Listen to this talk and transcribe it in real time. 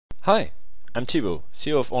Hi, I'm Thibaut,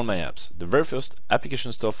 CEO of Allmyapps, the very first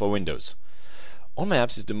application store for Windows.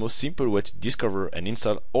 Allmyapps is the most simple way to discover and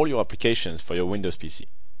install all your applications for your Windows PC.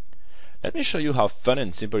 Let me show you how fun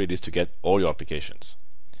and simple it is to get all your applications.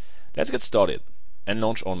 Let's get started and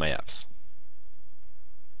launch Allmyapps.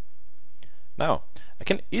 Now, I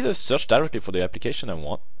can either search directly for the application I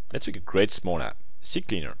want. Let's pick a great small app,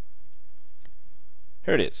 CCleaner.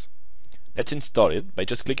 Here it is. Let's install it by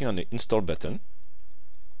just clicking on the Install button.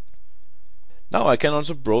 Now I can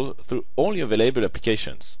also browse through all the available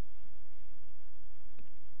applications.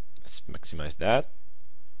 Let's maximize that.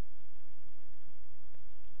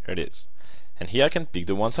 Here it is. And here I can pick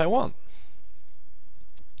the ones I want.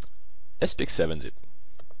 Let's pick 7-zip.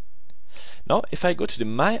 Now if I go to the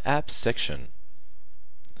My Apps section,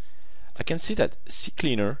 I can see that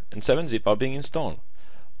CCleaner and 7-zip are being installed.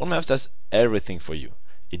 Allmyapps does everything for you.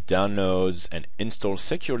 It downloads and installs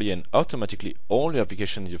securely and automatically all the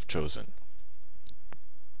applications you've chosen.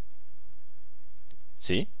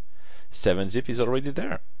 See? 7-zip is already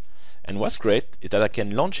there. And what's great is that I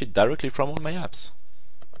can launch it directly from Allmyapps.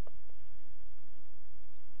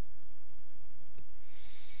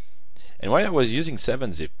 And while I was using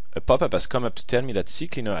 7-zip, a pop-up has come up to tell me that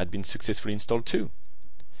CCleaner had been successfully installed too.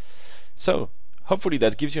 So, hopefully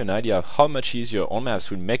that gives you an idea of how much easier Allmyapps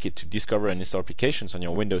will make it to discover and install applications on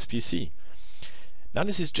your Windows PC. Now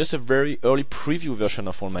this is just a very early preview version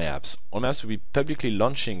of Allmyapps. Allmyapps will be publicly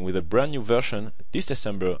launching with a brand new version this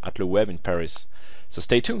December at Le Web in Paris. So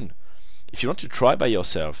stay tuned. If you want to try by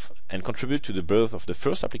yourself and contribute to the birth of the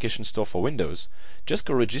first application store for Windows, just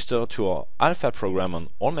go register to our alpha program on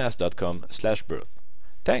allmyapps.com/birth.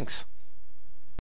 Thanks!